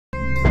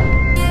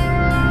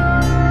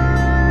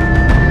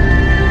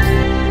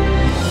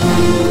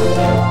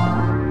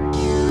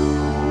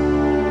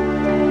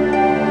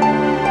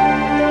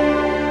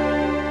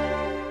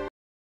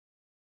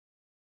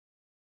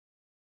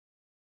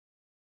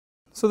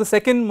So, the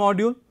second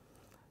module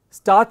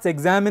starts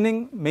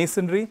examining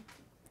masonry,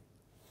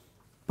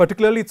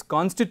 particularly its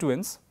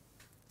constituents,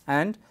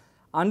 and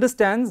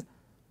understands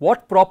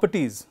what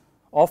properties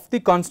of the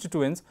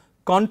constituents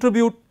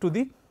contribute to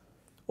the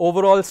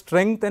overall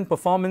strength and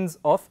performance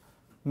of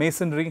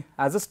masonry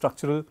as a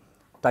structural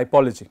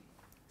typology.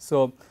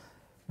 So,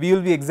 we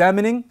will be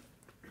examining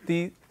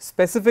the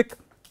specific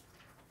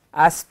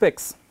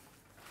aspects,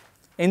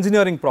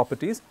 engineering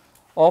properties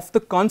of the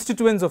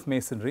constituents of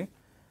masonry,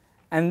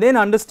 and then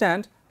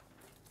understand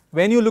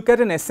when you look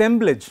at an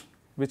assemblage,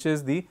 which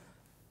is the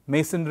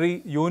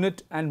masonry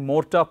unit and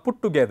mortar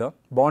put together,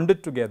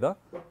 bonded together,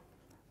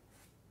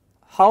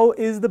 how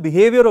is the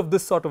behavior of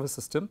this sort of a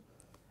system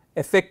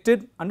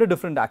affected under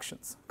different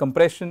actions,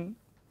 compression,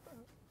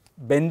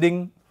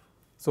 bending,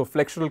 so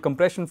flexural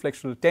compression,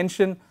 flexural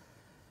tension,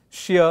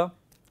 shear,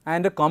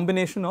 and a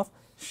combination of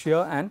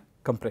shear and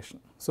compression.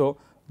 So,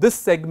 this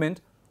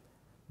segment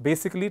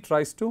basically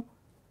tries to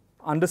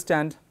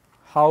understand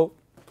how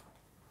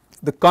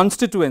the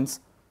constituents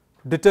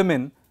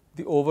determine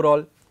the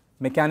overall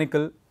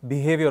mechanical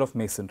behavior of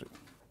masonry.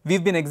 We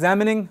have been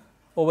examining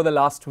over the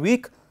last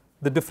week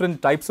the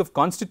different types of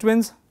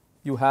constituents.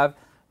 You have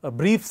a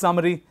brief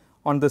summary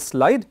on this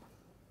slide.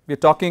 We are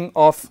talking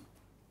of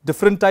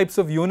different types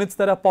of units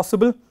that are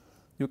possible.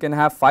 You can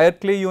have fired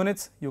clay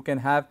units, you can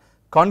have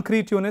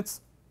concrete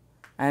units,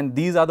 and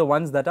these are the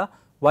ones that are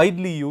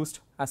widely used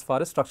as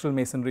far as structural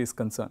masonry is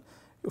concerned.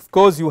 Of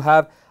course, you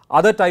have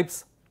other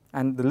types,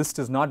 and the list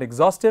is not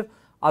exhaustive,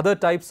 other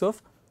types of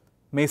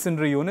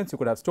masonry units. You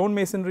could have stone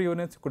masonry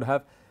units, you could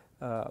have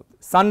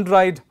sun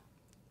dried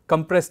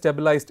compressed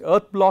stabilized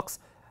earth blocks.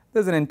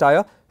 There is an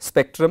entire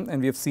spectrum,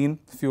 and we have seen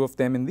a few of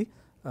them in the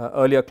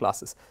earlier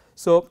classes.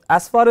 So,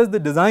 as far as the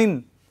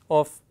design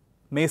of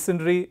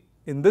masonry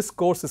in this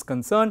course is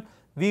concerned,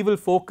 we will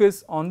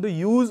focus on the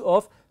use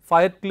of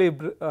fired clay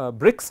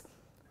bricks,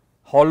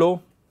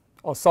 hollow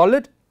or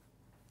solid,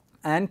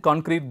 and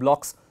concrete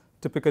blocks,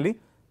 typically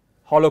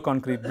hollow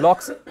concrete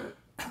blocks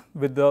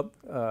with the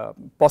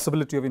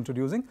possibility of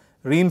introducing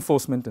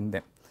reinforcement in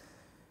them.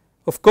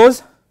 Of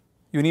course,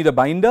 you need a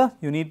binder,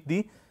 you need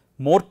the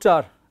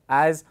mortar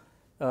as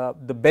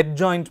the bed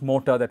joint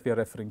mortar that we are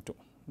referring to.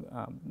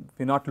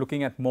 We are not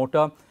looking at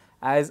mortar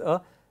as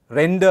a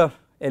render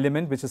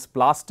element which is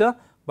plaster,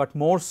 but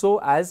more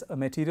so as a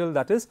material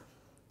that is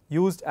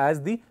used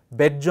as the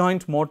bed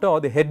joint mortar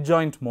or the head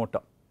joint mortar.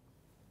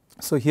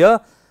 So, here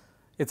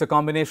it is a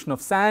combination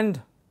of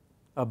sand,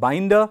 a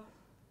binder,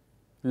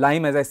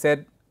 lime, as I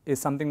said, is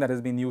something that has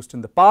been used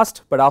in the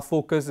past, but our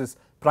focus is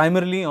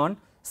primarily on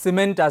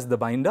cement as the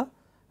binder,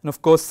 and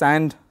of course,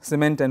 sand,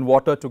 cement and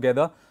water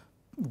together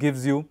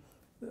gives you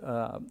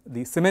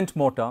the cement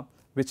mortar,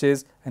 which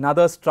is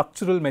another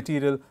structural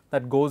material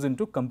that goes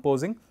into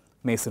composing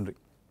masonry.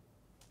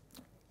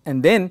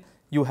 And then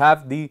you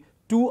have the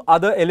two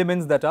other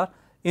elements that are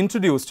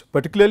introduced,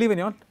 particularly when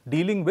you are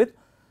dealing with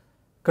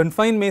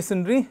confined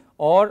masonry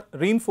or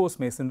reinforced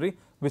masonry,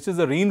 which is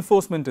the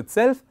reinforcement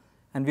itself.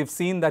 And we have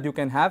seen that you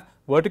can have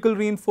vertical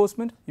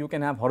reinforcement, you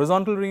can have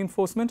horizontal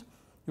reinforcement,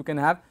 you can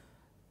have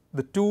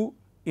the two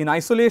in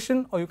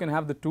isolation, or you can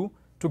have the two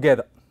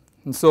together.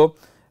 And so,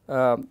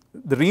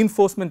 the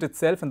reinforcement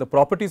itself and the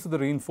properties of the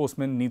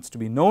reinforcement needs to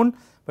be known,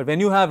 but when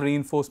you have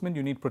reinforcement,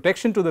 you need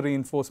protection to the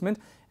reinforcement,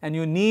 and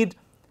you need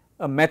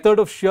a method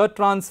of shear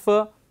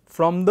transfer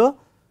from the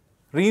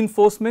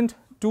reinforcement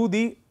to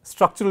the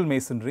structural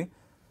masonry,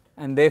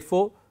 and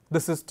therefore,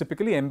 this is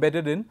typically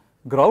embedded in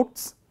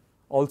grouts,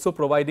 also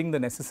providing the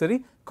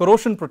necessary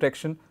corrosion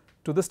protection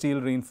to the steel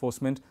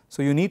reinforcement.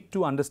 So, you need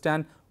to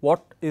understand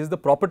what is the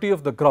property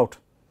of the grout,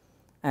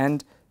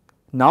 and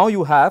now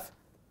you have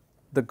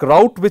the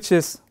grout, which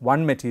is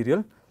one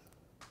material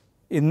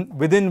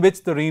within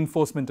which the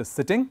reinforcement is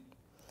sitting,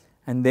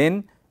 and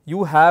then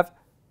you have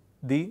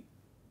the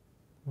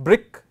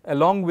brick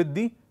along with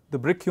the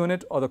brick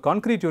unit or the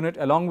concrete unit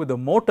along with the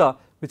mortar,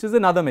 which is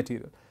another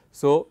material.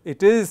 So,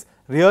 it is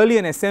really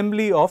an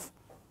assembly of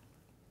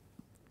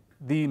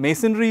the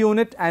masonry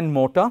unit and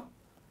mortar,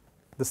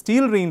 the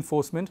steel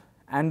reinforcement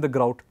and the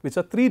grout, which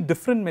are three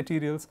different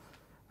materials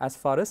as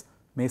far as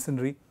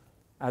masonry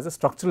as a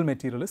structural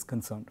material is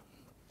concerned.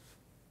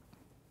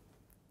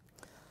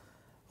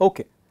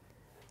 Okay.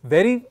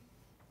 Very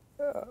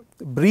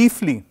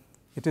briefly,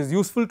 it is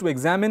useful to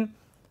examine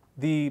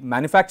the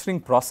manufacturing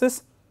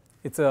process.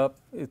 It's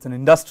an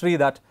industry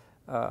that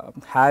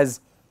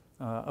has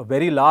a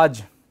very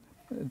large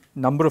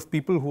number of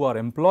people who are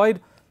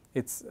employed.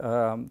 It's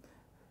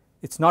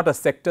not a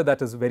sector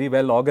that is very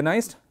well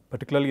organized,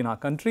 particularly in our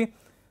country,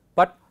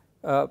 but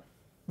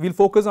we will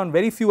focus on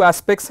very few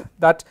aspects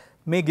that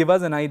may give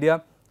us an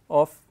idea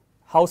of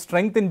how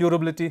strength and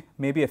durability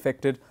may be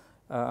affected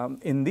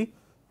in the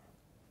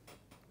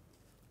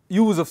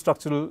use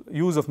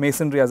of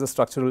masonry as a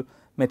structural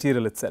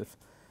material itself.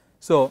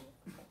 So,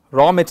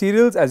 raw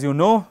materials, as you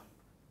know,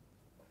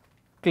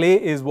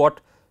 clay is what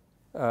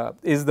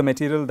is the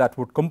material that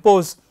would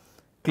compose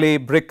clay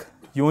brick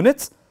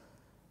units.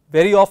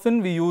 Very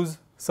often we use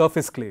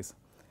surface clays.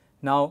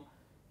 Now,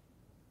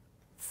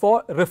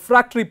 for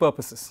refractory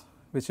purposes,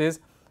 which is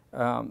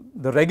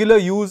the regular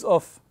use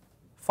of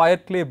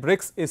fired clay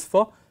bricks is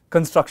for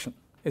construction,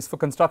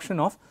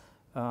 of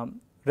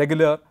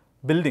regular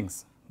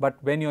buildings. But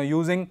when you are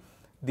using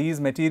these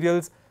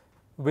materials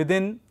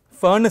within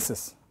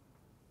furnaces,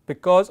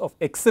 because of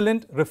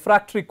excellent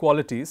refractory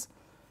qualities,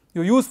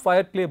 you use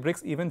fired clay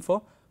bricks even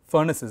for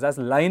furnaces, as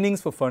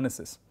linings for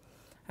furnaces.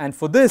 And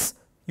for this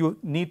you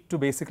need to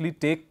basically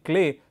take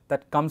clay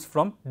that comes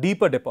from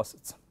deeper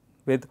deposits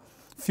with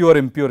fewer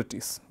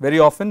impurities. Very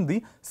often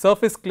the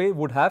surface clay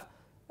would have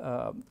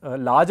a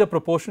larger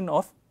proportion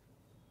of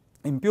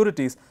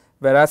impurities,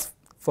 whereas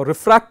for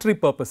refractory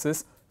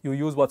purposes you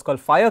use what is called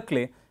fire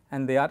clay,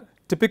 and they are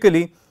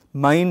typically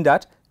mined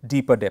at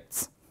deeper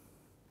depths.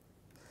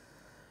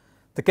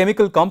 The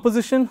chemical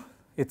composition,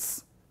 it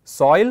is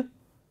soil,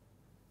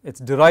 it is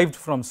derived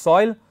from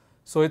soil,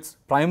 so it is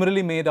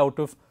primarily made out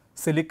of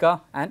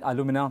silica and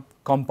alumina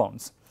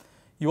compounds.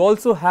 You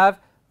also have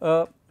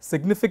a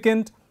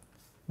significant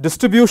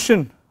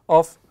distribution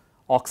of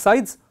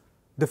oxides,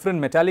 different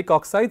metallic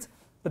oxides,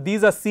 but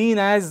these are seen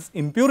as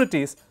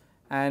impurities,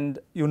 and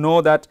you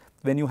know that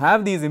when you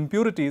have these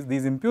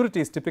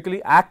impurities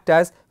typically act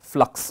as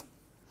flux.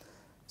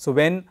 So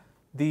when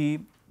the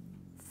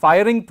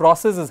firing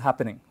process is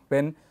happening,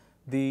 when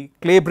the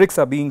clay bricks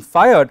are being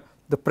fired,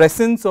 the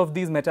presence of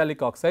these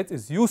metallic oxides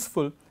is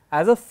useful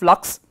as a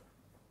flux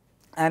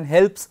and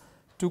helps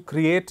to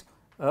create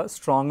a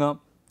stronger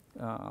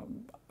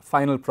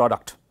final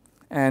product.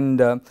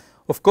 And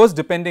of course,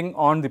 depending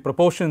on the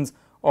proportions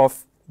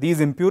of these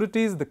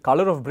impurities, the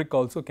color of brick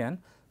also can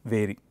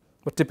vary,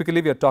 but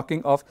typically we are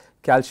talking of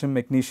calcium,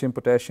 magnesium,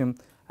 potassium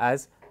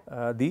as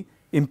the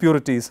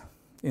impurities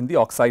in the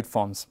oxide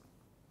forms.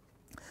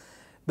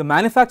 The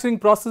manufacturing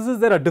processes,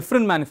 there are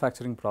different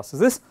manufacturing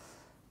processes,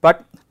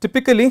 but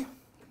typically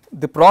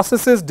the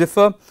processes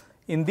differ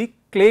in the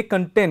clay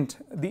content,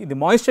 the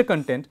moisture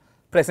content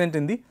present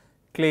in the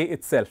clay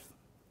itself.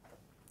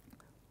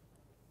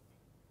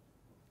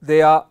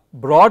 They are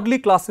broadly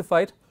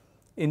classified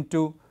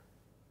into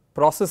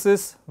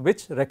processes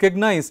which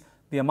recognize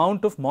the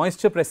amount of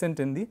moisture present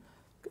in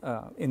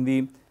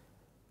the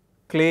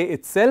clay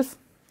itself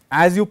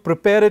as you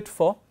prepare it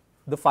for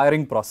the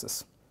firing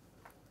process.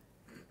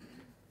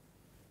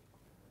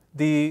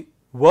 The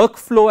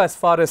workflow as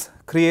far as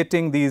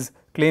creating these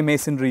clay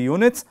masonry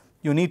units,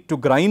 you need to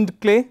grind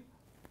clay,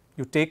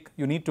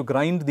 you need to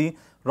grind the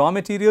raw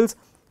materials,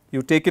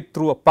 you take it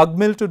through a pug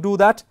mill to do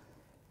that.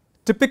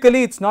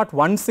 Typically it is not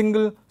one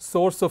single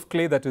source of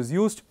clay that is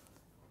used,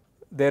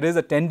 there is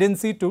a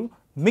tendency to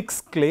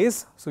mix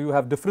clays. So you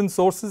have different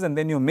sources and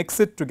then you mix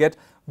it to get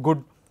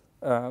good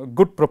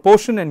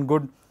proportion and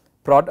good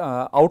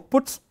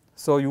outputs.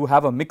 So you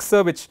have a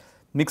mixer which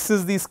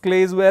mixes these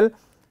clays well,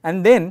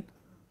 and then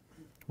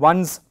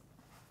once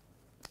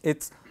it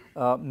is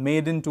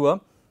made into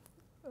a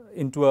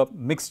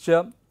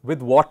mixture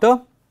with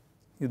water,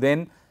 you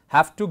then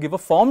have to give a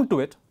form to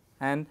it,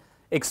 and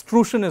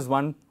extrusion is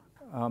one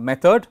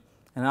method,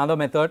 another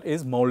method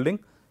is molding.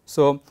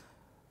 So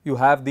you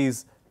have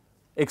these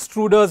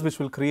extruders which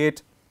will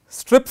create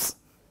strips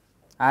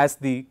as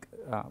the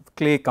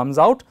clay comes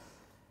out,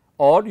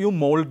 or you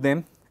mold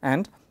them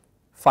and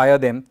fire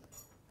them.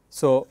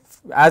 So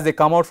as they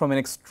come out from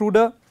an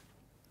extruder,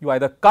 you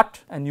either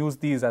cut and use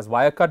these as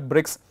wire cut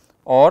bricks,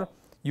 or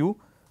you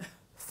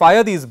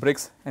fire these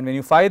bricks, and when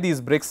you fire these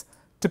bricks,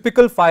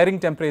 typical firing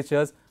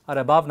temperatures are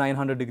above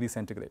 900 degrees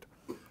centigrade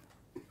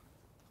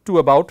to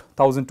about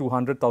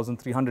 1200,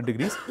 1300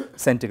 degrees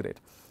centigrade.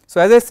 So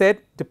as I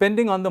said,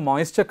 depending on the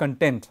moisture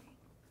content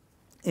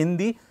in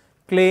the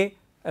clay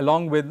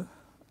along with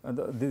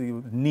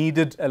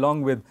needed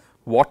along with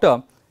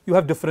water, you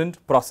have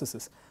different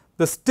processes.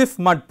 The stiff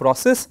mud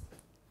process,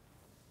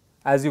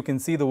 as you can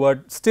see the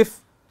word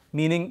stiff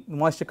meaning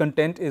moisture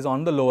content is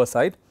on the lower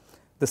side.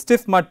 The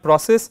stiff mud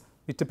process,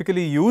 we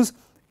typically use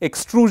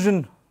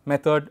extrusion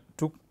method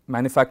to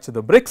manufacture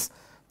the bricks.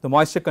 The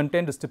moisture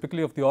content is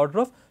typically of the order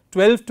of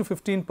 12 to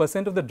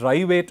 15% of the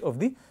dry weight of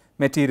the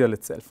material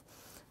itself.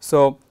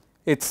 So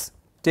it is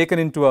taken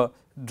into a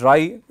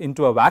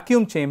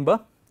vacuum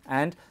chamber,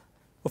 and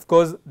of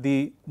course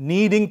the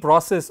kneading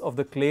process of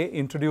the clay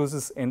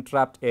introduces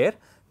entrapped air.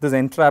 This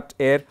entrapped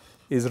air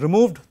is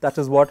removed, that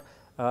is what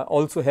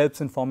also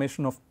helps in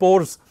formation of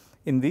pores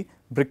in the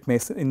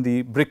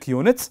brick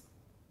units,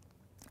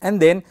 and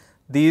then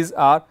these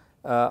are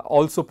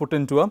also put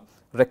into a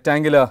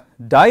rectangular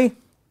die,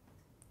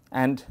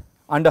 and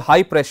under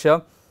high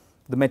pressure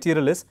the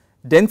material is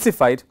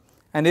densified,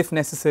 and if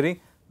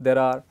necessary there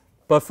are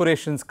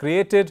perforations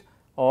created,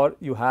 or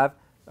you have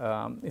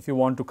if you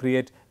want to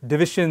create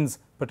divisions,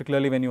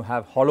 particularly when you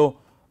have hollow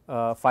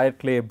fired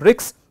clay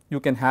bricks, you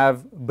can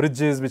have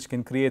bridges which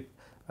can create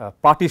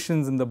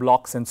partitions in the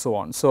blocks and so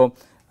on. So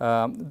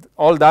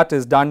all that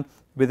is done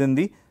within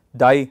the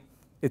die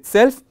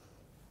itself.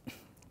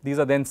 These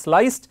are then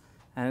sliced,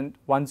 and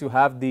once you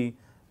have the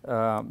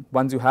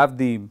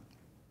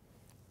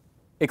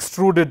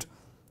extruded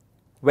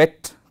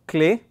wet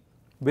clay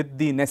with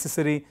the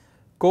necessary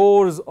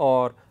cores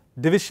or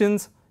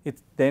divisions, it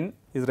then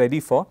is ready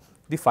for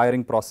the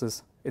firing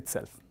process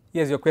itself.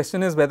 Yes, your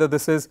question is whether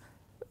this is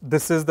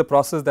the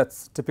process that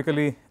is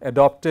typically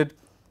adopted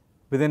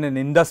within an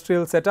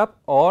industrial setup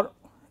or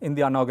in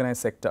the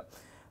unorganized sector.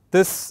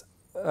 This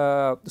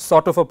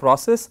sort of a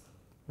process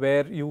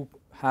where you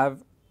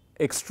have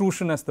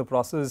extrusion as the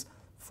process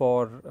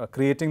for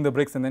creating the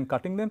bricks and then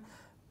cutting them,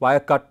 wire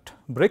cut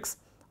bricks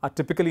are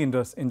typically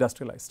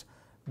industrialized.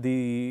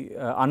 The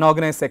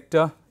unorganized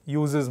sector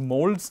uses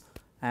molds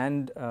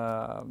and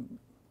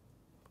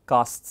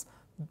casts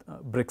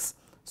bricks.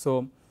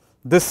 So,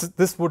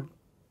 this would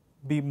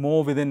be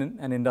more within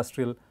an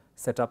industrial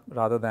setup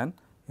rather than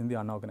in the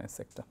unorganized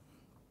sector.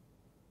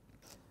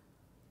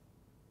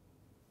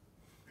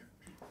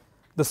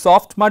 The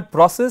soft mud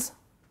process,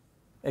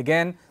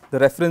 again the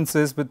reference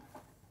is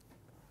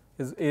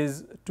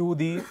to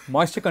the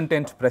moisture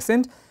content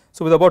present.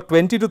 So, with about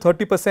 20 to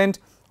 30%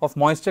 of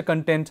moisture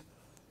content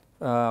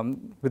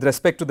with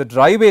respect to the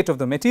dry weight of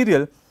the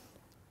material,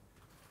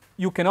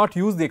 you cannot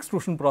use the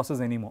extrusion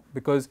process anymore,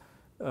 because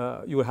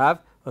you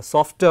have a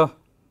softer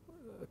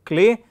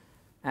clay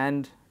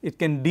and it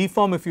can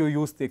deform if you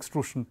use the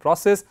extrusion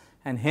process,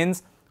 and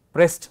hence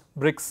pressed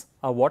bricks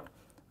are what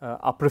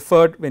are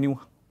preferred when you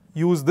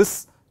use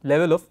this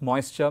level of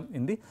moisture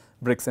in the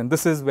bricks. And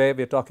this is where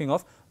we are talking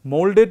of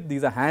molded.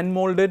 These are hand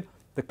molded,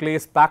 the clay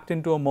is packed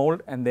into a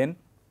mold and then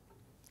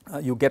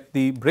you get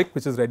the brick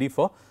which is ready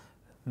for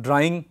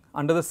drying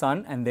under the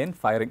sun and then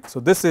firing. So,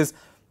 this is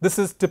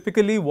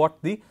typically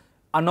what the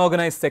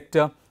unorganized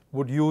sector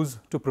would use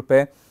to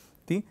prepare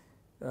the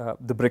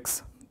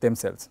bricks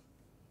themselves.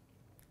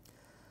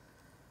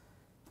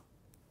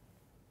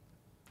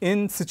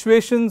 In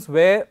situations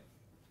where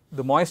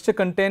the moisture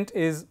content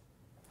is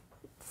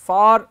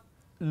far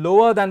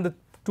lower than the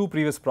two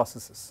previous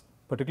processes,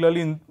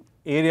 particularly in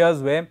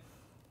areas where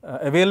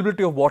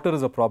availability of water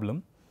is a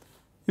problem,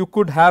 you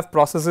could have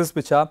processes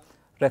which are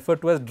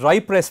referred to as dry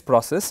press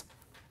process,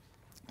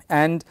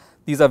 and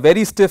these are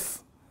very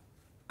stiff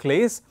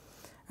clays,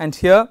 and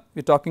here we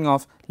are talking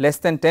of less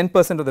than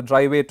 10% of the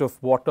dry weight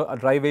of water, a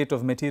dry weight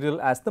of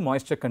material as the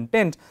moisture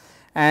content.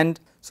 And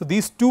so,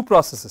 these two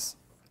processes,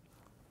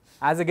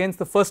 as against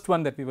the first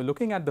one that we were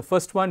looking at, the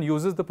first one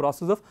uses the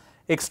process of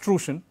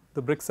extrusion,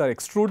 the bricks are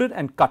extruded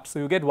and cut. So,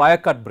 you get wire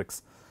cut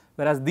bricks,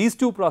 whereas these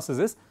two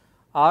processes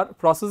are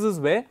processes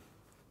where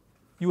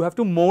you have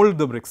to mold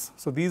the bricks.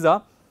 So, these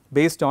are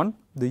based on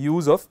the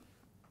use of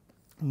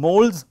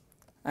molds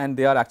and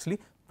they are actually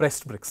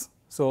pressed bricks.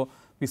 So,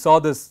 we saw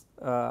this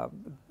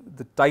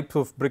the type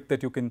of brick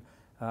that you can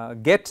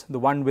get, the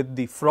one with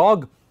the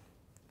frog,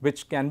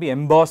 which can be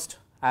embossed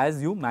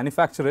as you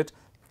manufacture it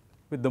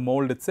with the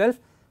mold itself.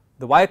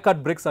 The wire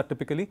cut bricks are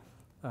typically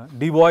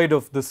devoid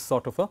of this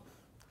sort of a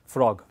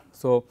frog.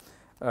 So,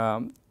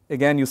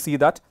 again you see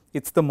that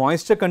it is the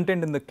moisture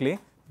content in the clay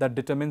that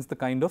determines the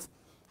kind of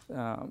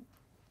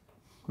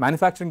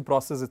manufacturing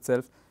process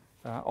itself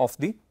of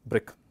the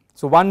brick.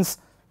 So, once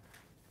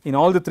in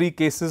all the three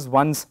cases,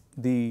 once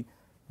the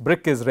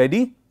brick is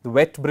ready, the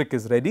wet brick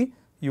is ready,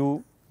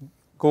 you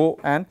go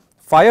and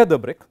fire the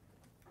brick,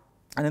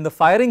 and in the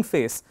firing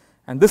phase,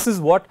 and this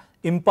is what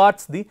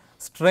imparts the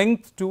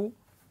strength to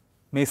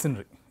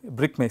masonry,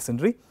 brick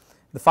masonry,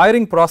 the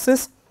firing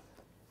process,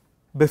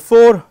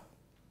 before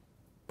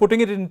putting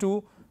it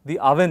into the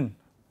oven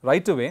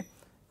right away,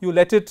 you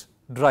let it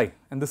dry,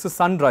 and this is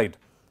sun dried,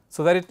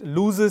 so that it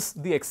loses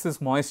the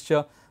excess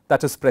moisture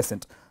that is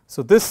present.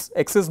 So, this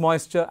excess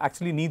moisture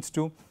actually needs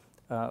to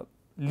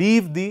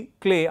leave the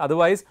clay,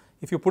 otherwise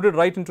if you put it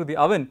right into the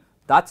oven,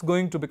 that is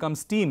going to become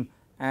steam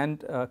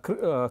and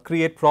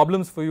create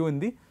problems for you in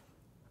the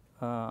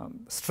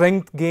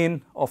strength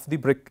gain of the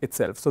brick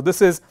itself. So,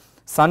 this is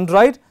sun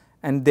dried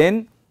and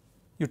then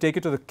you take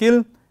it to the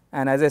kiln,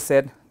 and as I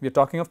said, we are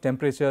talking of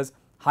temperatures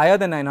higher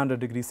than 900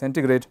 degrees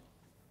centigrade,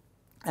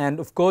 and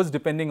of course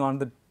depending on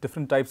the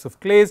different types of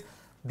clays,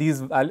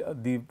 these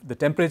the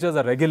temperatures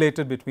are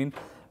regulated between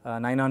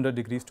 900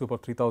 degrees to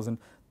about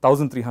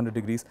 1300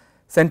 degrees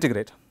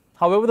centigrade.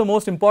 However, the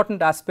most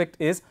important aspect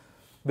is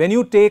when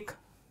you take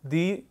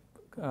the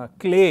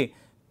clay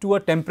to a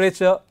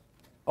temperature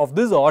of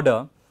this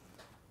order,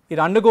 it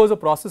undergoes a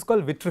process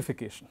called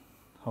vitrification,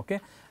 okay?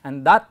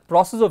 And that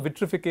process of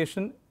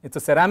vitrification, it is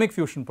a ceramic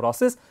fusion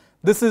process.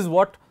 This is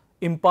what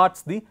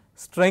imparts the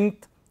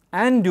strength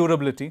and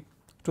durability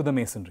to the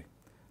masonry.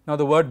 Now,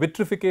 the word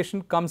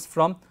vitrification comes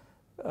from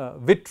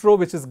vitro,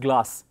 which is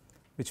glass,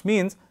 which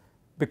means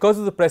because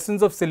of the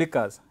presence of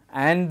silicas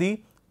and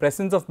the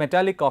presence of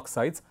metallic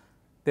oxides,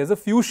 there is a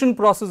fusion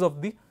process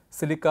of the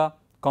silica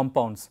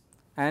compounds,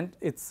 and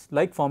it is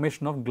like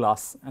formation of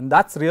glass, and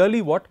that is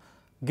really what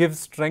gives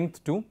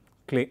strength to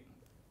clay,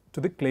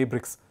 to the clay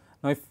bricks.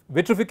 Now, if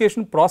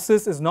vitrification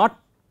process is not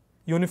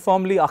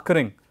uniformly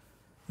occurring,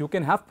 you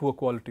can have poor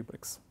quality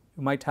bricks.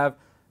 You might have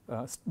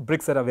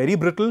bricks that are very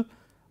brittle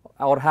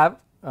or have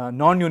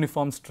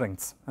non-uniform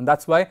strengths, and that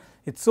is why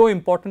it is so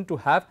important to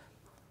have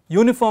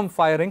uniform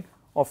firing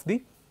of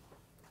the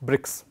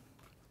bricks.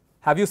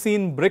 Have you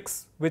seen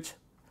bricks which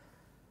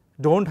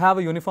do not have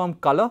a uniform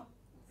color?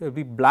 It will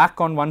be black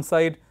on one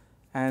side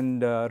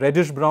and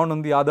reddish brown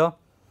on the other.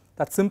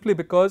 That is simply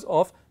because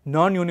of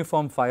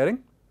non-uniform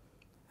firing,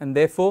 and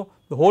therefore,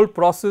 the whole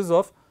process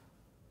of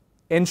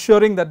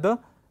ensuring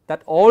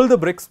that all the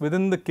bricks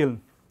within the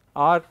kiln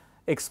are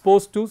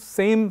exposed to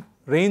same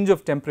range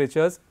of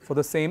temperatures for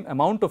the same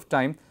amount of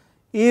time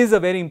is a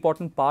very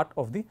important part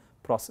of the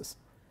process.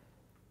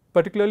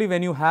 Particularly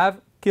when you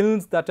have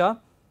kilns that are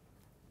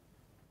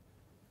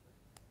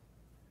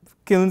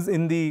kilns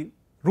in the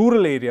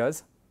rural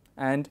areas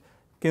and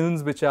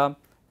kilns which are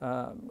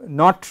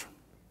not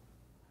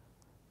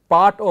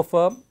part of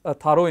a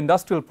thorough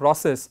industrial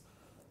process,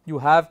 you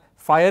have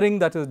firing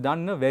that is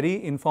done in a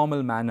very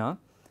informal manner,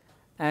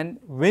 and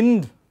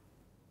wind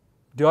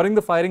during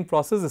the firing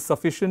process is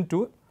sufficient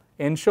to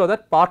ensure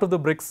that part of the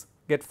bricks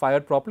get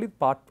fired properly,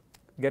 part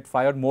get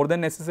fired more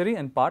than necessary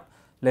and part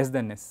less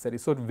than necessary.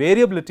 So,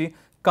 variability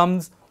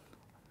comes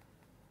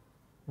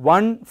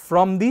one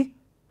from the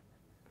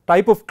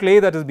type of clay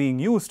that is being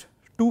used,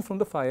 two from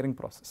the firing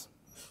process.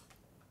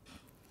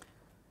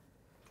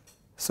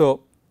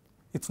 So,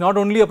 it is not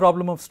only a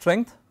problem of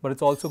strength, but it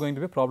is also going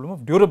to be a problem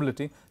of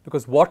durability,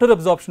 because water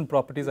absorption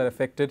properties are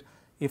affected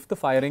if the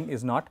firing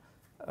is not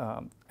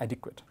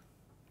adequate.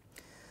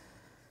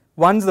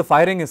 Once the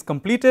firing is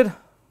completed,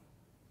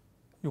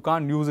 you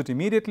cannot use it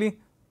immediately.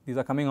 These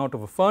are coming out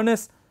of a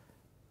furnace.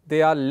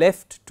 They are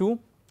left to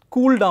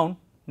cool down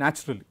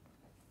naturally.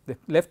 They are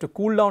left to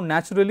cool down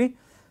naturally.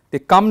 They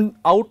come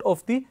out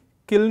of the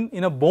kiln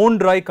in a bone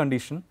dry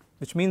condition,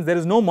 which means there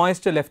is no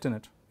moisture left in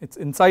it. It is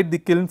inside the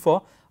kiln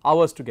for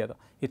hours together.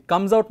 It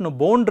comes out in a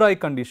bone dry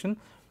condition,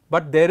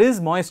 but there is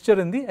moisture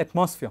in the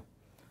atmosphere.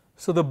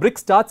 So, the brick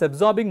starts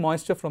absorbing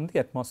moisture from the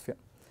atmosphere.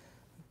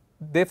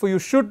 Therefore, you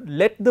should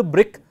let the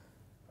brick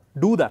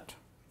do that.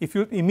 If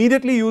you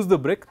immediately use the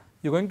brick,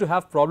 you are going to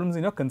have problems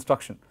in your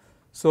construction.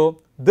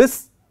 So,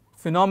 this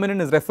phenomenon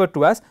is referred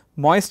to as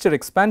moisture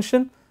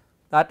expansion,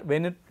 that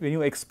when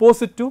you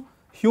expose it to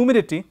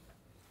humidity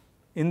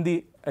in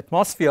the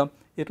atmosphere,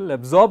 it will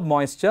absorb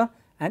moisture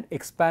and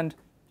expand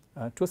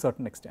to a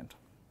certain extent.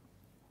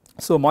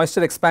 So,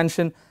 moisture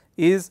expansion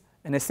is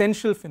an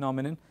essential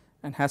phenomenon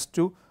and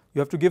you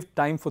have to give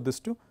time for this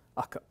to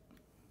occur.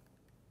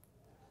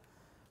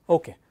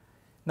 Okay.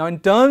 Now, in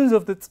terms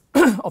of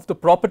of the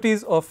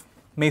properties of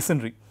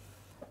masonry,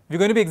 we are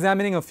going to be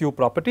examining a few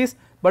properties,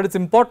 but it is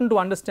important to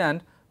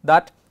understand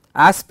that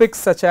aspects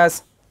such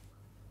as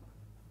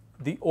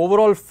the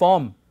overall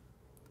form,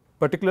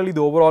 particularly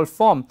the overall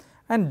form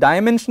and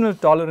dimensional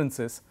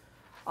tolerances,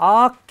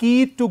 are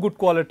key to good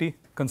quality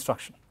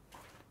construction.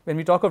 When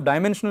we talk of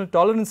dimensional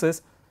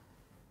tolerances,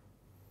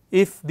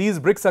 if these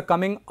bricks are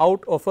coming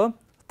out of a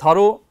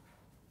thorough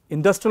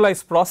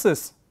industrialized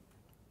process,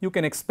 you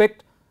can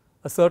expect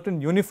a certain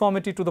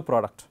uniformity to the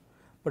product,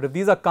 but if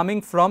these are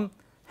coming from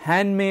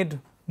handmade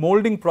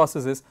molding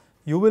processes,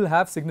 you will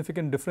have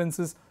significant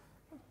differences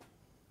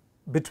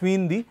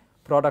between the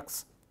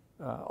products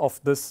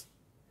of this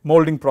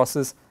molding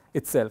process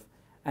itself,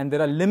 and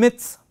there are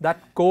limits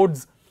that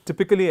codes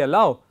typically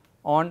allow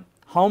on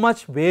how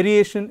much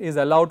variation is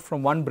allowed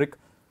from one brick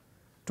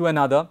to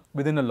another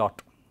within a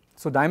lot.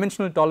 So,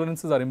 dimensional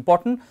tolerances are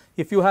important.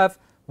 If you have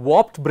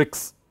warped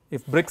bricks,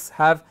 if bricks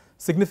have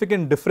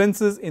significant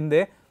differences in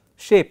their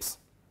shapes,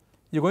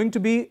 you are going to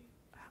be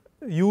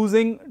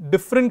using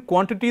different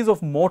quantities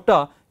of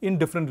mortar in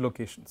different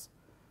locations,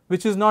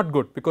 which is not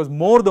good, because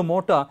more the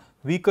mortar,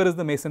 weaker is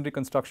the masonry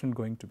construction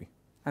going to be,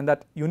 and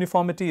that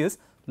uniformity is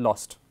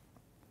lost.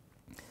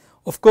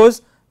 Of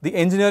course, the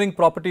engineering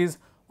properties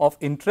of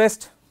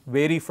interest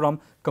vary from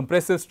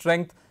compressive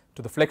strength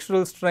to the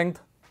flexural strength,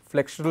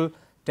 flexural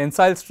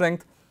tensile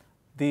strength,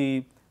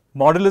 the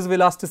modulus of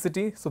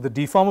elasticity, so the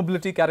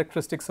deformability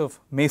characteristics of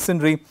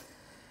masonry,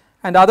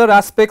 and other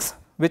aspects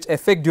which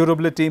affect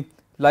durability,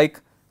 like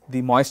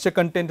the moisture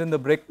content in the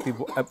brick,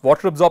 the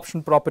water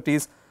absorption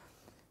properties,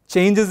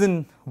 changes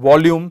in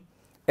volume,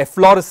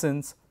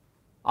 efflorescence,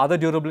 other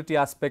durability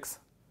aspects,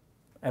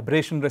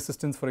 abrasion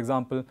resistance, for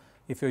example,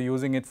 if you are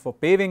using it for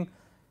paving,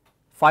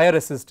 fire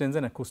resistance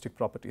and acoustic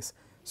properties.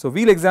 So,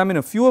 we will examine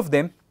a few of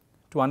them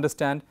to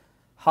understand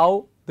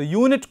how the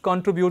unit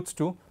contributes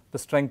to the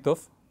strength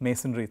of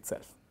masonry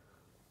itself.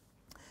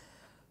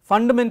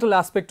 Fundamental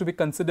aspect to be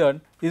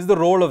considered is the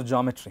role of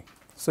geometry.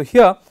 So,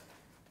 here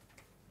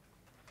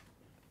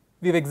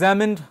we have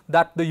examined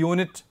that the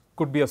unit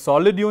could be a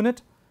solid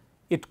unit,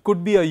 it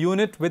could be a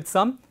unit with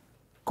some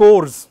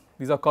cores,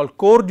 these are called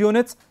cored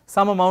units,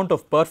 some amount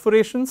of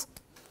perforations,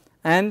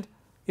 and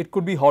it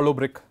could be hollow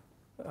brick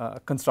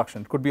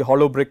construction, it could be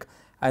hollow brick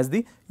as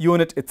the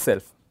unit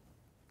itself.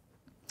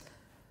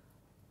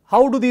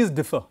 How do these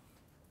differ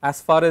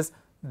as far as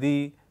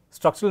the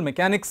structural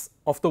mechanics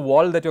of the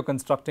wall that you are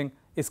constructing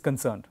is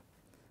concerned?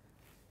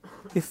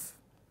 If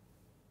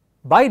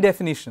by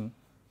definition,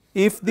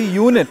 if the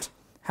unit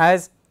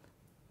has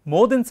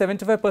more than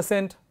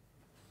 75%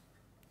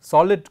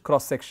 solid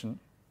cross section,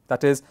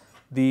 that is,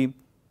 the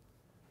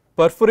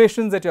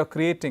perforations that you are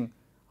creating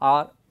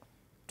are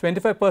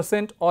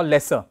 25% or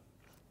lesser,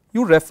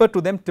 you refer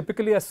to them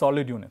typically as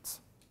solid units.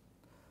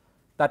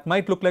 That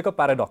might look like a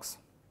paradox,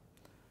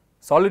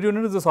 Solid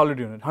unit is a solid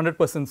unit,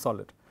 100%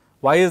 solid.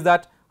 Why is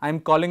that? I am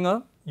calling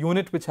a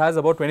unit which has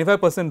about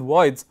 25%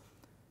 voids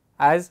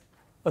as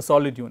a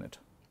solid unit.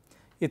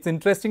 It is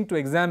interesting to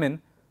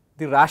examine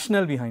the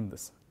rationale behind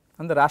this,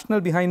 and the rationale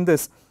behind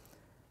this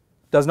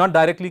does not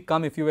directly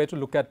come if you were to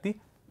look at the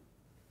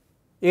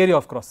area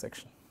of cross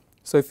section.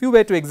 So, if you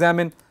were to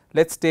examine,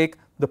 let us take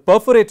the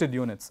perforated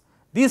units.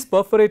 These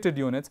perforated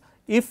units,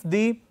 if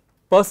the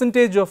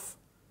percentage of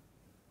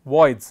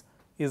voids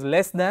is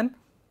less than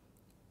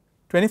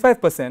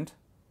 25%,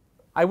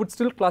 I would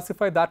still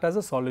classify that as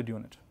a solid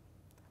unit.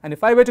 And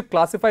if I were to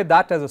classify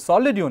that as a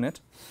solid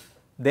unit,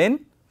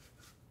 then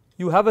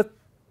you have a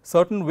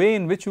certain way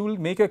in which you will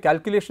make your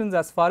calculations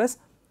as far as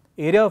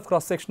area of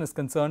cross section is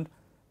concerned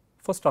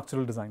for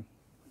structural design.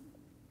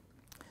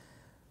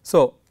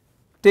 So,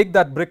 take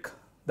that brick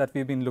that we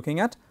have been looking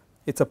at,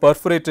 it is a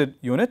perforated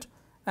unit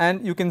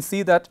and you can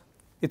see that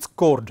it is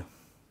cored,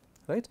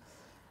 right.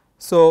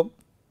 So,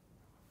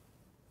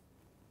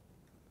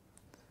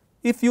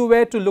 if you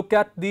were to look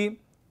at the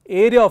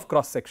area of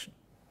cross section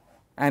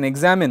and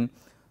examine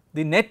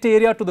the net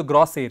area to the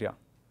gross area,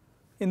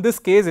 in this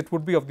case it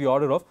would be of the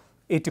order of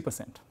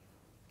 80%.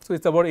 So,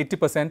 it is about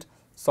 80%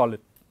 solid.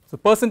 So,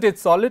 percentage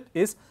solid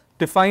is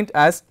defined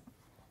as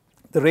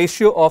the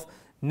ratio of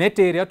net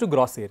area to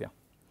gross area.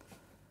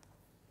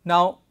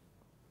 Now,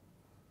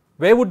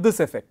 where would this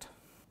affect?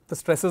 The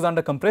stresses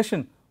under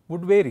compression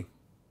would vary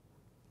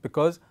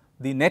because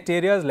the net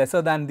area is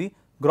lesser than the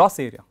gross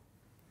area,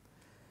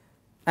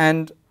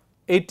 and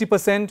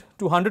 80%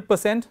 to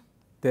 100%,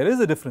 there is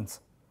a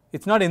difference,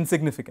 it is not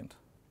insignificant,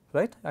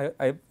 right,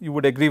 you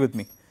would agree with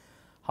me.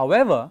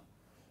 However,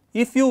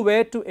 if you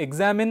were to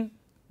examine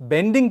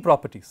bending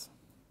properties,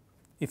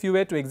 if you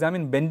were to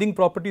examine bending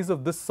properties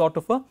of this sort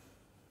of a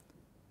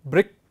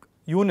brick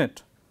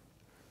unit,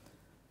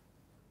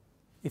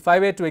 if I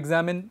were to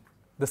examine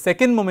the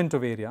second moment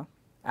of area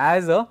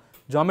as a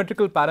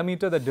geometrical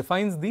parameter that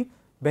defines the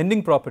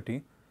bending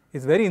property, it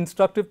is very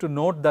instructive to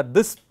note that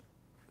this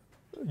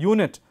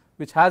unit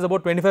which has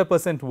about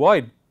 25%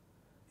 void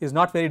is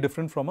not very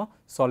different from a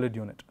solid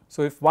unit.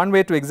 So, if one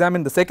way to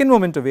examine the second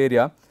moment of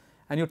area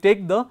and you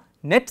take the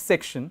net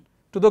section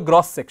to the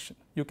gross section,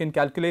 you can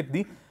calculate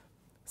the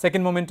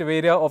second moment of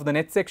area of the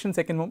net section,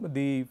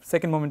 the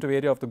second moment of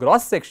area of the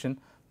gross section,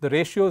 the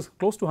ratio is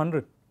close to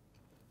 100,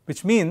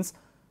 which means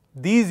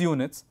these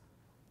units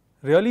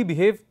really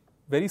behave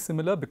very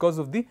similar because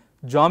of the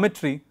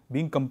geometry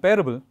being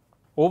comparable,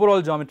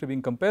 overall geometry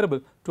being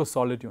comparable to a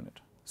solid unit.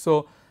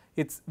 So,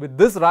 it is with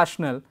this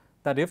rationale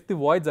that if the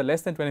voids are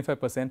less than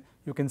 25%,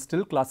 you can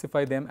still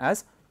classify them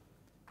as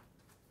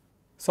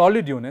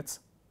solid units.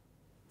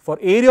 For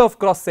area of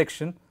cross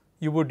section,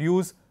 you would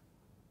use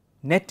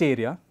net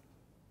area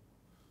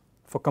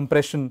for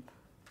compressive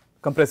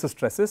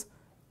stresses,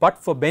 but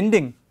for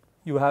bending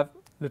you have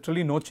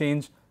literally no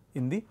change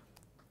in the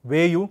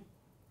way you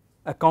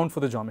account for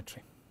the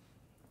geometry.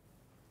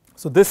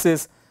 So, this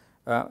is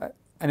an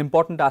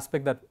important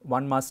aspect that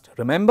one must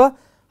remember.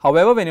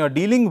 However, when you are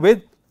dealing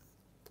with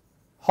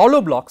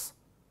hollow blocks,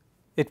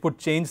 it would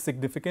change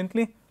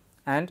significantly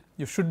and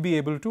you should be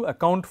able to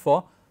account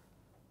for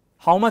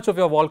how much of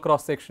your wall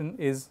cross section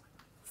is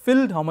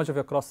filled, how much of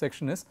your cross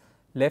section is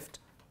left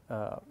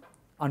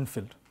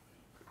unfilled.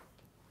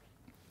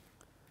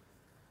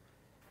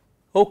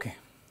 Okay.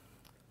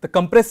 The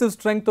compressive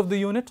strength of the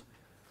unit,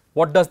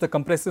 what does the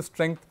compressive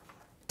strength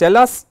tell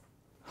us?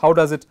 How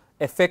does it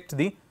affect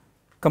the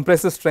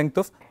compressive strength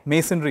of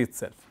masonry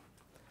itself?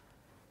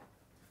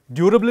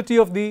 Durability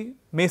of the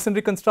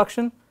masonry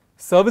construction,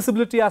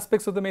 serviceability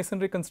aspects of the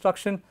masonry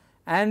construction,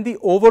 and the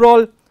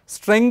overall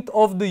strength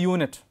of the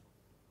unit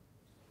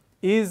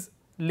is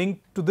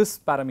linked to this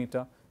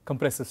parameter,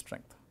 compressive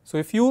strength. So,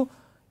 if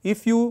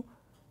you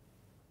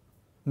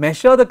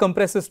measure the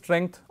compressive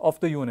strength of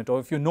the unit, or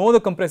if you know the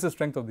compressive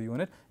strength of the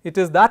unit, it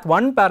is that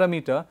one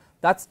parameter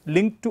that is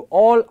linked to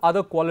all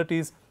other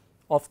qualities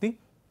of the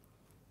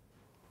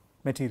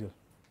material.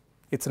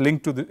 It is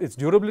linked to its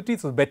durability.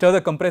 So, better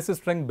the compressive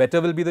strength, better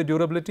will be the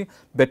durability,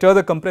 better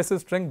the compressive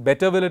strength,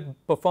 better will it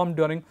perform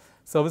during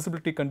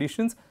serviceability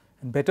conditions,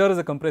 and better is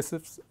the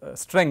compressive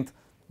strength,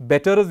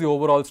 better is the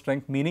overall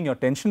strength, meaning your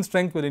tension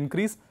strength will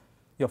increase,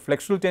 your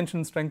flexural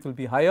tension strength will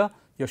be higher,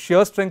 your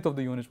shear strength of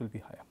the unit will be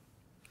higher.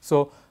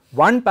 So,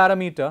 one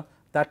parameter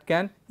that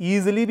can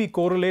easily be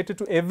correlated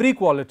to every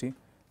quality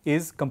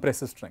is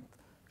compressive strength.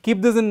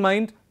 Keep this in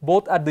mind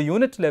both at the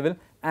unit level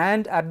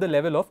and at the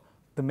level of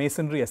the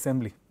masonry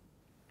assembly.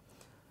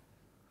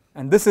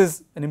 And this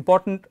is an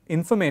important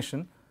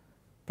information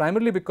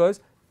primarily because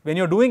when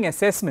you are doing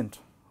assessment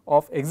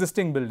of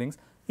existing buildings,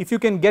 if you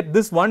can get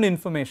this one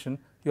information,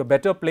 you are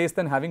better placed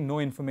than having no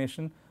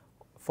information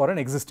for an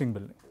existing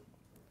building.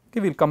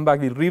 Okay, we will come back,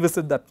 we will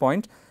revisit that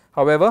point.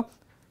 However,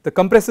 the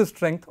compressive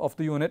strength of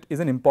the unit is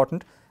an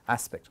important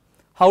aspect.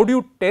 How do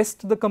you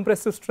test the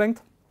compressive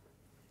strength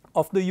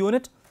of the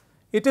unit?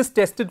 It is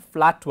tested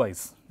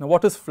flatwise. Now,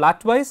 what is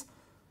flatwise?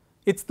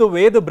 It is the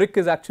way the brick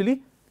is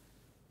actually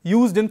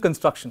used in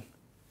construction,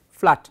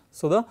 flat.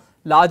 So, the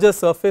larger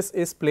surface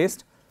is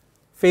placed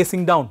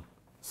facing down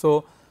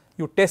So,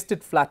 you test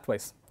it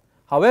flatwise.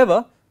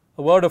 However,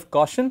 a word of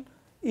caution,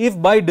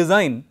 if by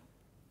design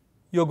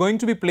you are going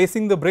to be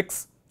placing the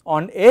bricks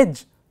on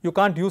edge, you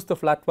can't use the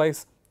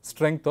flatwise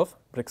strength of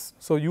bricks.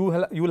 So, you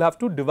will have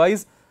to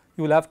devise,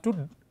 you will have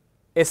to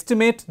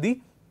estimate the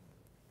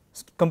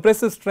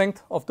compressive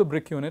strength of the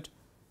brick unit,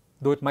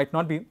 though it might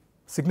not be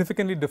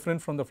significantly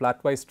different from the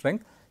flatwise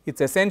strength. It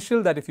is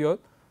essential that if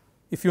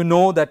you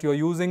know that you are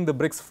using the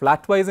bricks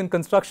flatwise in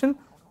construction,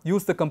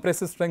 use the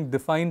compressive strength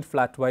defined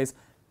flatwise.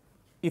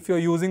 If you are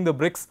using the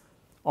bricks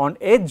on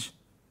edge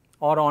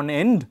or on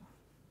end,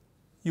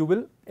 you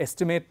will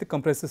estimate the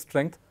compressive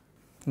strength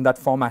in that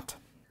format,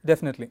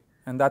 definitely.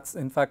 And that is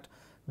in fact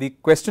the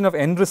question of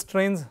end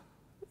restraints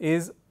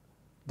is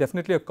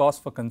definitely a cause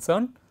for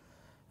concern,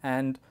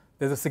 and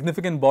there is a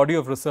significant body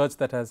of research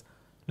that has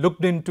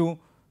looked into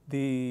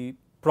the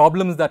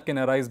problems that can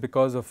arise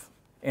because of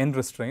end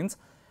restraints,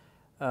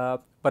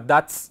 but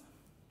that is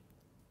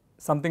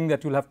something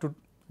that you will have to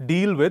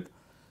deal with,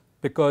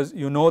 because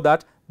you know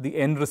that the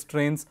end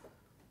restraints,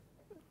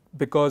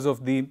 because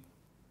of the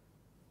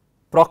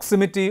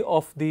proximity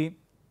of the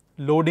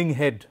loading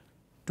head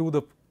to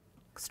the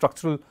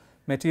structural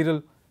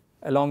material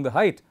along the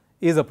height,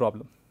 is a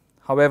problem.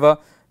 However,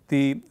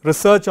 the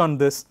research on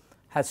this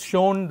has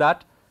shown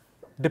that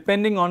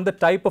depending on the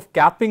type of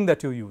capping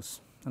that you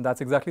use, and that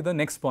is exactly the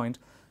next point,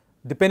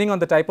 depending on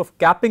the type of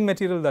capping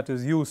material that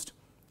is used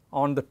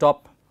on the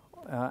top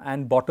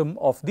and bottom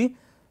of the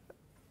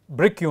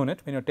brick unit,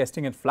 when you are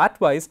testing it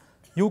flatwise,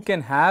 you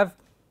can have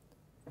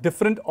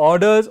different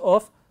orders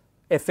of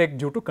effect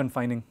due to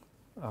confining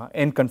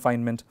end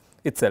confinement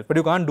itself, but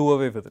you can't do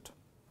away with it.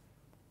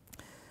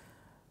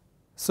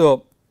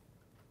 So,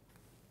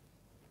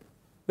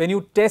 when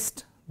you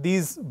test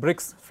these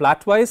bricks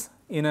flatwise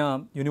in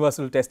a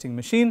universal testing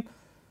machine,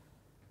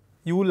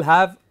 you will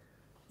have,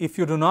 if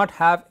you do not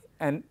have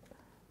an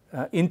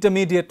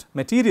intermediate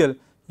material,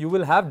 you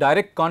will have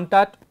direct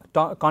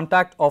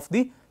contact of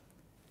the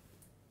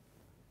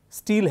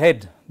steel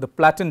head, the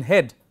platen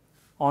head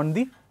on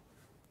the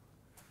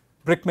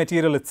brick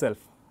material itself.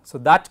 So,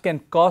 that can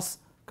cause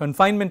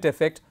confinement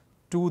effect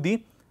to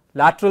the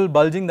lateral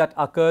bulging that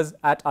occurs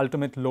at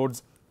ultimate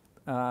loads,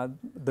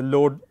 the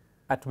load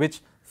at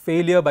which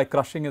failure by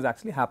crushing is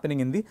actually happening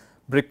in the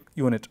brick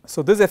unit.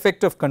 So, this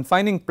effect of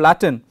confining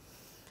platen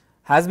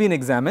has been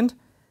examined,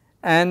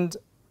 and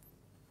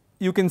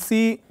you can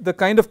see the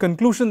kind of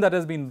conclusion that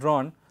has been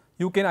drawn.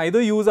 You can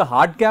either use a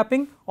hard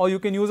capping or you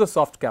can use a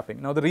soft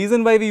capping. Now, the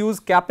reason why we use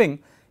capping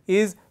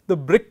is the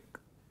brick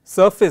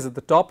surface at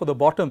the top or the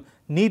bottom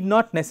need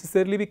not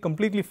necessarily be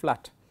completely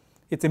flat.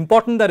 It is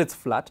important that it is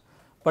flat,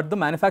 but the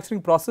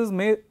manufacturing process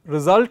may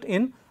result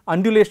in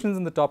undulations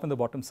in the top and the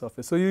bottom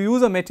surface. So, you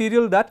use a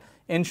material that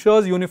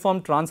ensures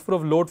uniform transfer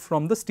of load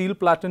from the steel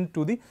platen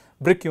to the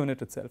brick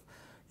unit itself.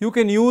 You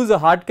can use a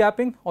hard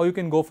capping or you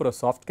can go for a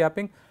soft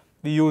capping.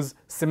 We use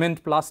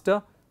cement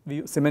plaster, we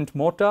use cement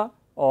mortar,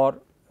 or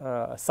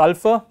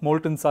sulfur.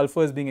 Molten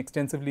sulfur is being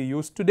extensively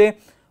used today,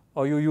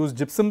 or you use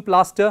gypsum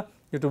plaster.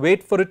 You have to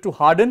wait for it to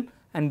harden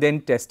and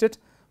then test it,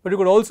 but you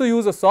could also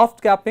use a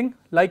soft capping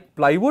like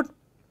plywood,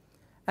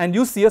 and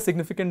you see a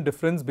significant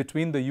difference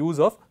between the use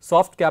of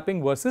soft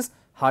capping versus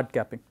hard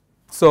capping.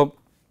 So,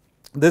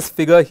 this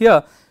figure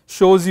here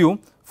shows you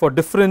for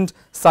different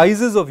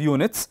sizes of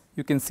units.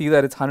 You can see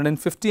that it is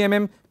 150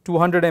 mm,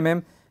 200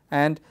 mm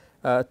and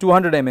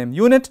 200 mm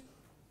unit,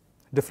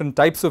 different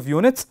types of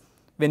units.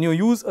 When you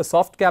use a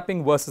soft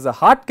capping versus a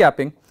hard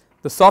capping,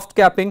 the soft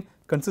capping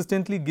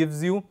consistently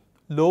gives you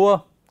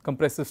lower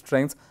compressive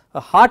strengths. A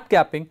hard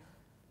capping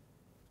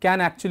can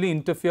actually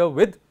interfere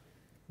with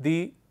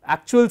the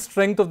actual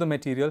strength of the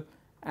material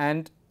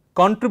and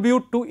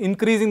contribute to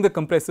increasing the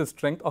compressive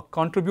strength or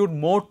contribute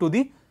more to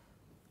the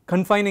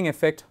confining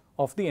effect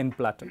of the end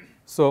platen.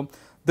 So,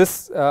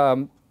 this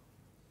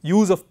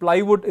use of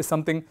plywood is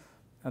something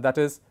that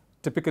is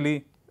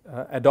typically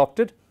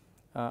adopted,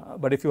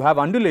 but if you have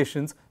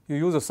undulations, you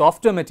use a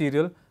softer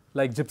material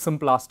like gypsum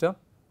plaster,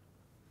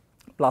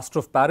 plaster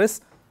of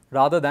Paris,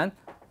 rather than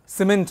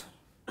cement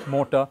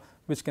mortar,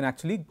 which can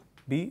actually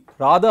be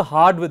rather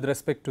hard with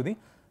respect to the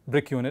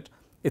brick unit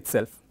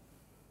itself.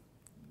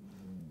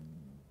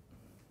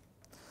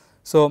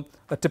 So,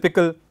 a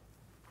typical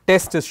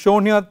test is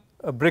shown here.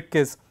 A brick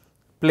is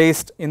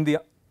placed in the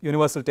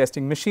universal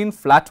testing machine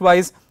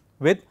flatwise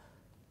with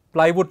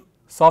plywood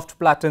soft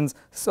platens,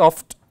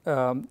 soft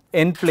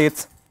end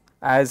plates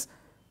as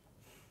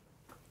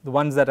the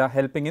ones that are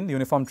helping in the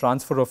uniform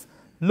transfer of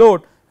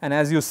load, and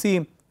as you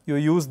see, you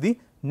use the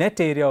net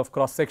area of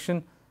cross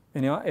section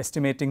when you are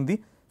estimating the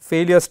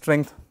failure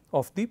strength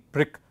of the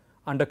brick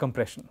under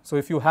compression. So,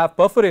 if you have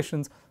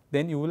perforations,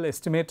 then you will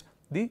estimate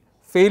the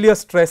failure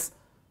stress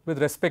with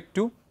respect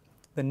to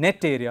the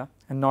net area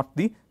and not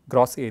the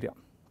gross area.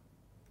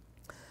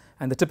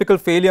 And the typical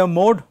failure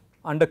mode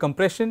under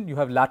compression, you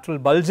have lateral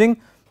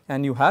bulging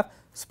and you have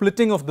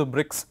splitting of the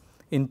bricks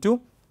into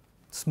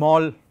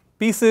small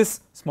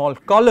pieces, small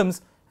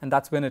columns, and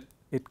that is when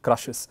it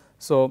crushes.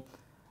 So,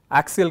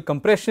 axial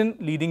compression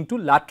leading to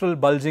lateral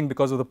bulging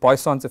because of the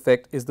Poisson's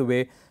effect is the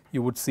way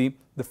you would see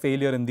the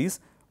failure in these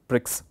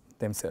bricks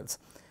themselves.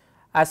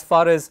 As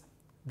far as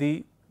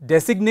the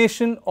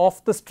designation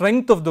of the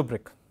strength of the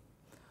brick,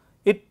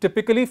 it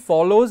typically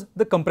follows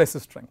the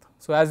compressive strength.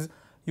 So, as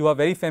you are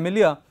very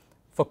familiar,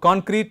 for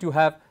concrete you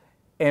have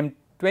M20,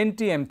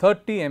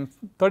 M30,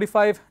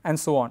 M35 and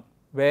so on,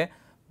 where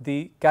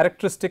the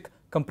characteristic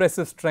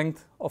compressive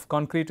strength of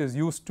concrete is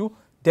used to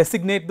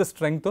designate the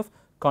strength of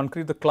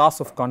concrete, the class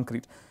of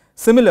concrete.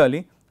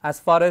 Similarly, as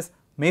far as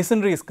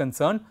masonry is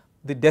concerned,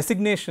 the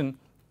designation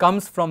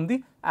comes from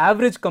the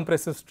average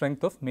compressive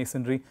strength of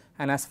masonry,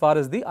 and as far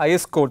as the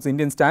IS codes,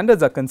 Indian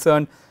standards are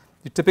concerned,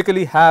 you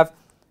typically have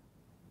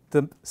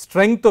the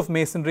strength of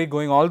masonry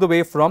going all the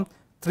way from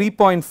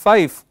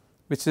 3.5,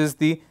 which is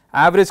the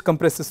average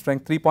compressive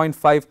strength,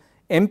 3.5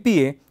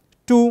 MPa,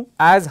 to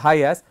as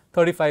high as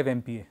 35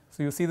 MPa.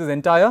 So, you see this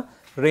entire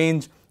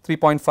range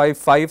 3.5,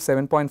 5,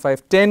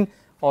 7.5, 10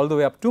 all the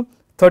way up to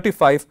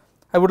 35.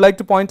 I would like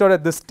to point out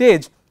at this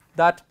stage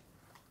that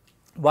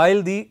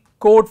while the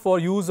code for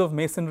use of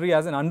masonry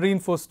as an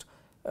unreinforced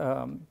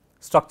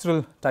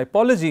structural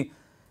typology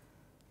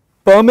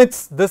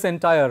permits this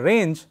entire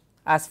range,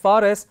 as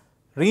far as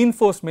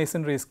reinforced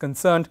masonry is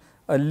concerned,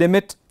 a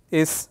limit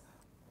is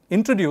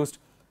introduced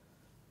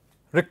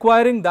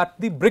requiring that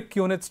the brick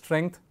unit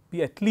strength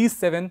be at least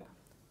 7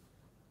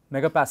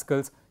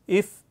 megapascals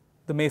if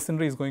the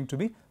masonry is going to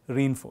be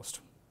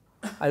reinforced.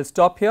 I will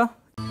stop here.